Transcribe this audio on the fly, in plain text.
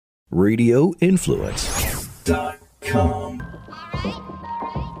radioinfluence.com.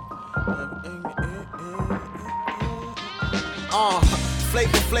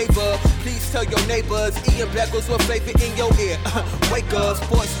 Flavor, please tell your neighbors. Ian Beckles with flavor in your ear. Wake up,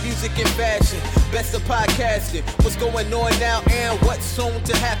 sports, music, and fashion. Best of podcasting. What's going on now and what's soon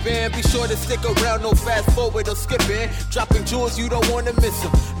to happen? Be sure to stick around, no fast forward or skipping. Dropping jewels, you don't want to miss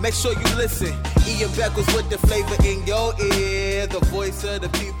them. Make sure you listen. Ian Beckles with the flavor in your ear. The voice of the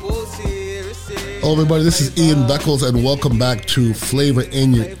people's here. Hello everybody, this is Ian Beckles and welcome back to Flavor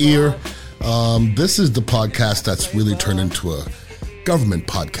in Your Ear. This is the podcast that's really turned into a government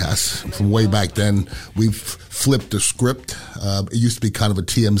podcast. From way back then, we've flipped the script. It used to be kind of a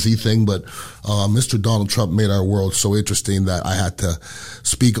TMZ thing, but Mr. Donald Trump made our world so interesting that I had to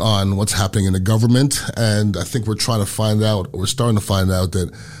speak on what's happening in the government. And I think we're starting to find out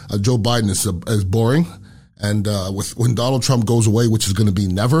that Joe Biden is boring. And when Donald Trump goes away, which is going to be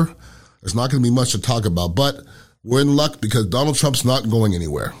never, there's not going to be much to talk about. But we're in luck because Donald Trump's not going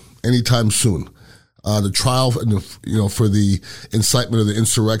anywhere anytime soon. The trial, for the incitement of the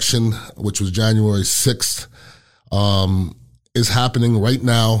insurrection, which was January 6th, is happening right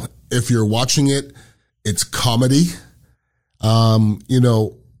now. If you're watching it, it's comedy.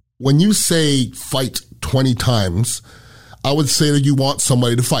 When you say fight 20 times, I would say that you want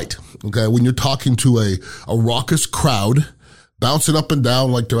somebody to fight. Okay. When you're talking to a raucous crowd, bouncing up and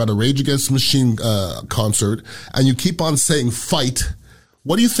down like they're at a Rage Against the Machine concert, and you keep on saying fight,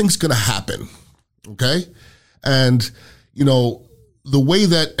 what do you think's going to happen? Okay. And, the way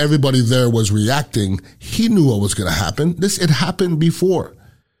that everybody there was reacting, he knew what was going to happen. It happened before.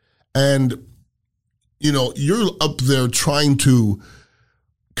 And, you're up there trying to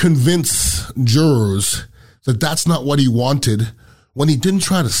convince jurors that that's not what he wanted when he didn't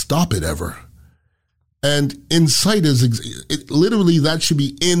try to stop it ever. And incite literally that should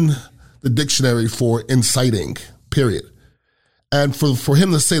be in the dictionary for inciting, period. And for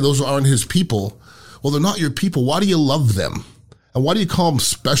him to say those aren't his people, well, they're not your people. Why do you love them? And why do you call them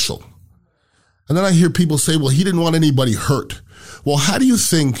special? And then I hear people say, well, he didn't want anybody hurt. Well, how do you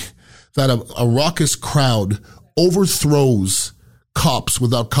think that a raucous crowd overthrows cops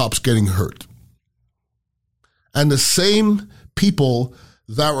without cops getting hurt? And the same people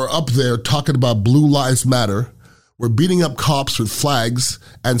that were up there talking about Blue Lives Matter were beating up cops with flags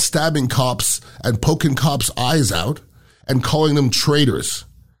and stabbing cops and poking cops' eyes out and calling them traitors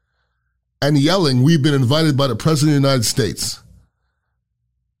and yelling, "We've been invited by the President of the United States."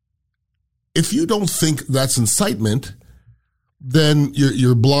 If you don't think that's incitement, then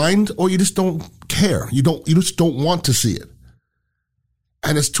you're blind or you just don't care. You just don't want to see it.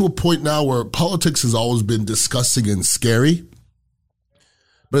 And it's to a point now where politics has always been disgusting and scary,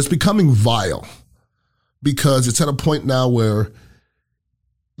 but it's becoming vile because it's at a point now where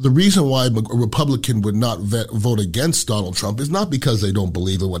the reason why a Republican would not vote against Donald Trump is not because they don't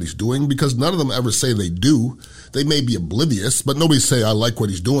believe in what he's doing, because none of them ever say they do. They may be oblivious, but nobody say, I like what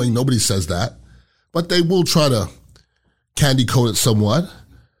he's doing. Nobody says that. But they will try to candy coat it somewhat.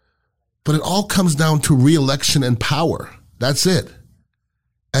 But it all comes down to re-election and power. That's it.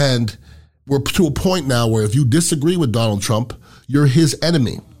 And we're to a point now where if you disagree with Donald Trump, you're his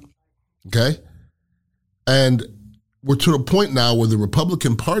enemy. Okay? And we're to a point now where the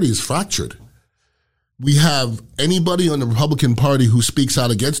Republican Party is fractured. We have anybody on the Republican Party who speaks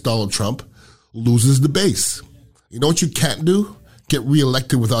out against Donald Trump loses the base. You know what you can't do? Get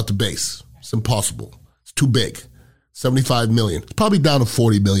reelected without the base. It's impossible. It's too big. 75 million. It's probably down to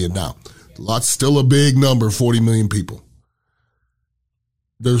 40 million now. That's still a big number, 40 million people.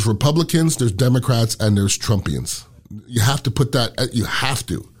 There's Republicans, there's Democrats, and there's Trumpians. You have to put that, you have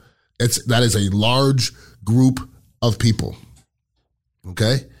to. That is a large group of people.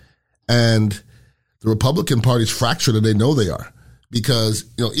 Okay? And the Republican Party's fractured, and they know they are. Because,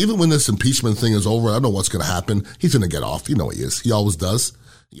 even when this impeachment thing is over, I don't know what's going to happen. He's going to get off. You know he is. He always does.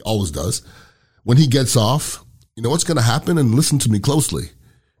 He always does. When he gets off, you know what's going to happen? And listen to me closely.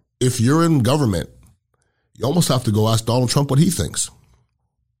 If you're in government, you almost have to go ask Donald Trump what he thinks.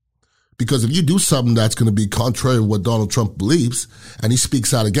 Because if you do something that's going to be contrary to what Donald Trump believes, and he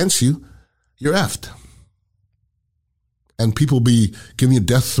speaks out against you, you're effed. And people be giving you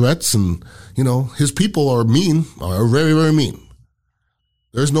death threats, and, his people are very, very mean.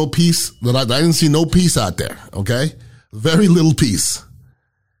 There's no peace I didn't see no peace out there, okay? Very little peace.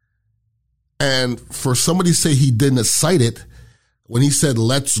 And for somebody to say he didn't incite it, when he said,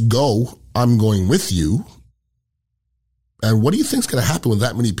 let's go, I'm going with you. And what do you think is going to happen when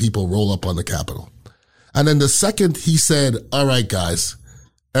that many people roll up on the Capitol? And then the second he said, all right, guys,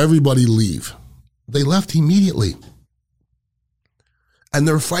 everybody leave. They left immediately. And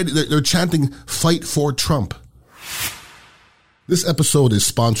they're chanting, "Fight for Trump." This episode is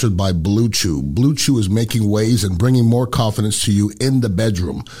sponsored by Blue Chew. Blue Chew is making waves and bringing more confidence to you in the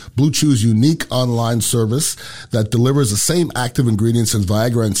bedroom. Blue Chew's unique online service that delivers the same active ingredients as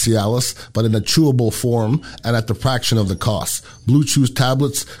Viagra and Cialis, but in a chewable form and at the fraction of the cost. Blue Chew's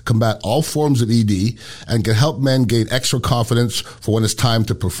tablets combat all forms of ED and can help men gain extra confidence for when it's time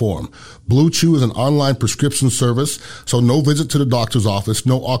to perform. Blue Chew is an online prescription service, so no visit to the doctor's office,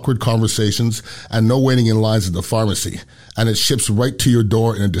 no awkward conversations, and no waiting in lines at the pharmacy. And it ships right to your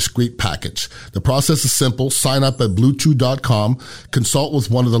door in a discreet package. The process is simple. Sign up at BlueChew.com, consult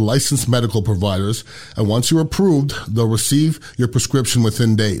with one of the licensed medical providers, and once you're approved, they'll receive your prescription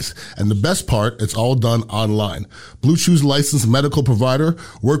within days. And the best part, it's all done online. Blue Chew's licensed medical provider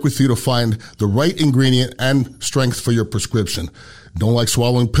work with you to find the right ingredient and strength for your prescription. Don't like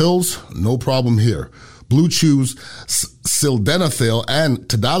swallowing pills? No problem here. Blue Chew's sildenafil and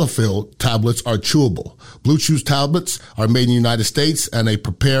tadalafil tablets are chewable. Blue Chew's tablets are made in the United States and they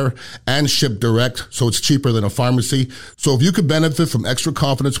prepare and ship direct, so it's cheaper than a pharmacy. So if you could benefit from extra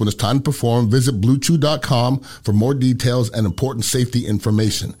confidence when it's time to perform, visit BlueChew.com for more details and important safety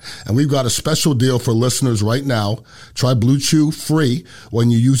information. And we've got a special deal for listeners right now. Try Blue Chew free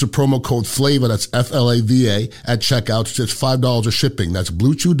when you use the promo code FLAVA, that's FLAVA, at checkout. It's just $5 of shipping. That's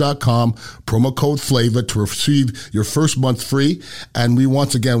BlueChew.com, promo code FLAVA to receive your first month free. And we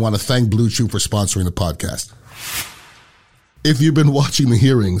once again want to thank Blue Chew for sponsoring the podcast. If you've been watching the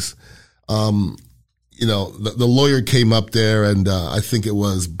hearings, the lawyer came up there and I think it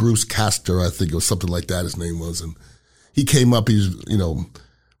was Bruce Castor. I think it was something like that his name was. And he came up, he's,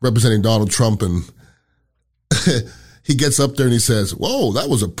 representing Donald Trump, and he gets up there and he says, "Whoa, that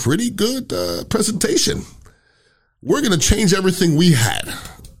was a pretty good presentation. We're going to change everything we had."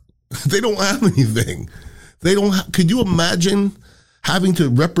 They don't have anything. Could you imagine having to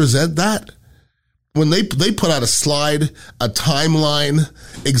represent that? When they put out a slide, a timeline,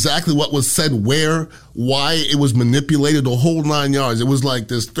 exactly what was said where, why it was manipulated, the whole 9 yards. It was like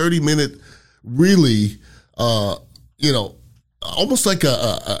this 30-minute, really, almost like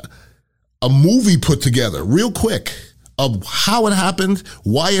a movie put together real quick of how it happened,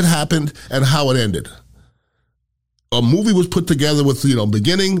 why it happened, and how it ended. A movie was put together with,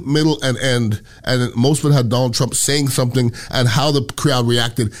 beginning, middle, and end, and most of it had Donald Trump saying something and how the crowd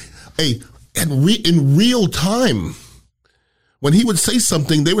reacted. In real time, when he would say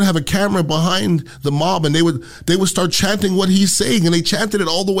something, they would have a camera behind the mob, and they would start chanting what he's saying, and they chanted it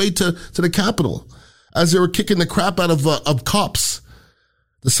all the way to the Capitol as they were kicking the crap out of cops.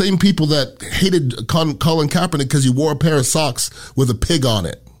 The same people that hated Colin Kaepernick because he wore a pair of socks with a pig on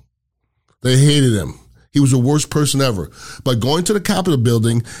it. They hated him. He was the worst person ever. But going to the Capitol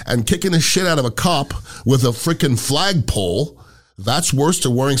building and kicking the shit out of a cop with a freaking flagpole, that's worse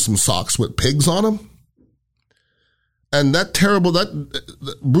than wearing some socks with pigs on them. And that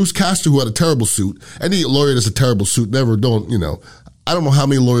Bruce Castor, who had a terrible suit, any lawyer that's a terrible suit, I don't know how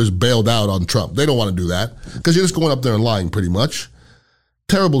many lawyers bailed out on Trump. They don't want to do that because you're just going up there and lying pretty much.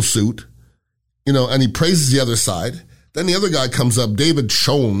 Terrible suit, and he praises the other side. Then the other guy comes up, David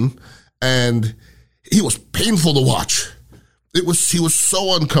Schoen, and he was painful to watch. He was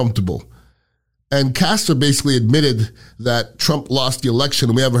so uncomfortable. And Castor basically admitted that Trump lost the election,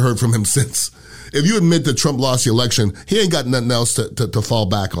 and we haven't heard from him since. If you admit that Trump lost the election, he ain't got nothing else to fall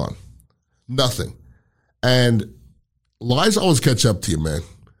back on. Nothing. And lies always catch up to you, man.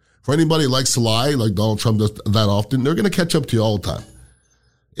 For anybody who likes to lie, like Donald Trump does that often, they're going to catch up to you all the time.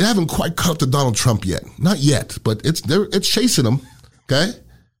 It haven't quite caught up to Donald Trump yet. Not yet, but it's chasing him, okay?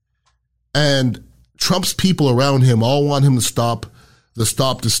 And Trump's people around him all want him to stop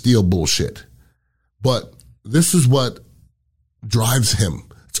the steal bullshit. But this is what drives him.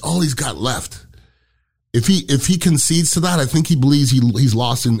 It's all he's got left. If he concedes to that, I think he believes he's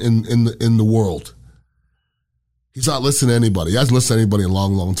lost in the world. He's not listening to anybody. He hasn't listened to anybody in a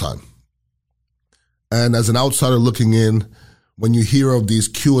long, long time. And as an outsider looking in, when you hear of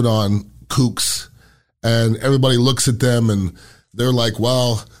these QAnon kooks and everybody looks at them and they're like,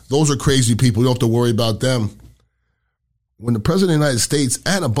 well, those are crazy people. You don't have to worry about them. When the president of the United States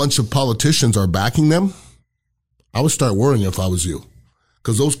and a bunch of politicians are backing them, I would start worrying if I was you.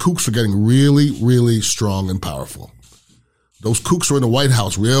 Because those kooks are getting really, really strong and powerful. Those kooks are in the White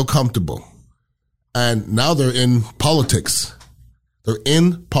House, real comfortable. And now they're in politics. They're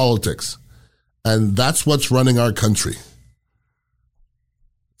in politics. And that's what's running our country.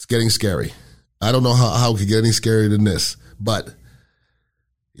 It's getting scary. I don't know how it could get any scarier than this. But,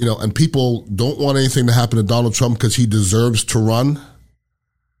 and people don't want anything to happen to Donald Trump because he deserves to run.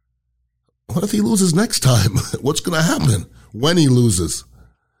 What if he loses next time? What's going to happen? when he loses.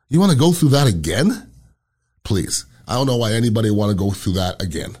 You want to go through that again? Please. I don't know why anybody want to go through that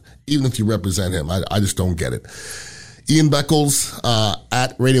again, even if you represent him. I just don't get it. Ian Beckles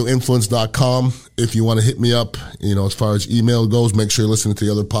at radioinfluence.com. If you want to hit me up, as far as email goes, make sure you're listening to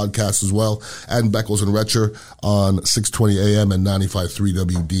the other podcasts as well. And Beckles and Retcher on 620 AM and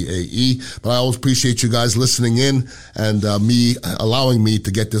 95.3 WDAE. But I always appreciate you guys listening in and me allowing me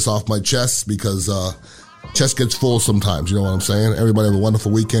to get this off my chest, because chest gets full sometimes. You know what I'm saying? Everybody have a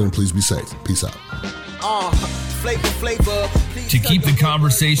wonderful weekend and please be safe. Peace out. To keep the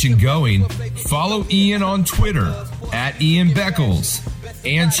conversation going, follow Ian on Twitter at Ian Beckles,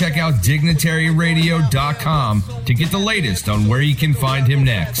 and check out dignitaryradio.com to get the latest on where you can find him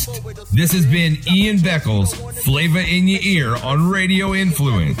next. This has been Ian Beckles, Flavor in Your Ear on Radio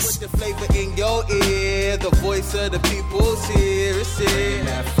Influence. Put the flavor in your ear, the voice of the people's here. It's in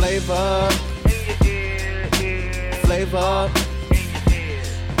that flavor. Flavor.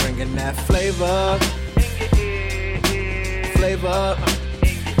 Bringing that flavor. Flavor.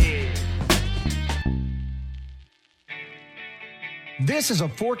 This is a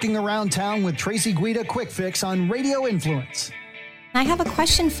Forking Around Town with Tracy Guida quick fix on Radio Influence. I have a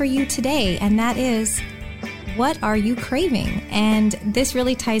question for you today, and that is, what are you craving? And this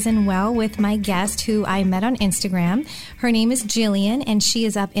really ties in well with my guest who I met on Instagram. Her name is Jillian, and she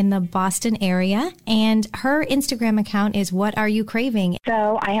is up in the Boston area. And her Instagram account is What Are You Craving?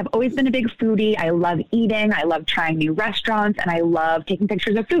 So I have always been a big foodie. I love eating. I love trying new restaurants, and I love taking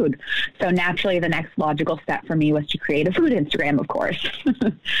pictures of food. So naturally, the next logical step for me was to create a food Instagram, of course.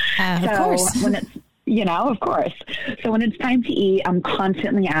 Of course. When it's of course. So when it's time to eat, I'm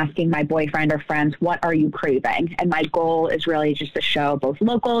constantly asking my boyfriend or friends, what are you craving? And my goal is really just to show both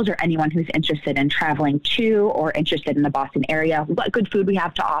locals or anyone who's interested in traveling to or interested in the Boston area what good food we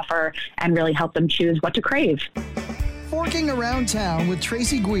have to offer, and really help them choose what to crave. Forking Around Town with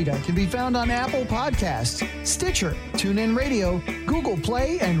Tracy Guida can be found on Apple Podcasts, Stitcher, TuneIn Radio, Google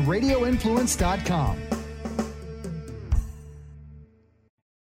Play, and RadioInfluence.com.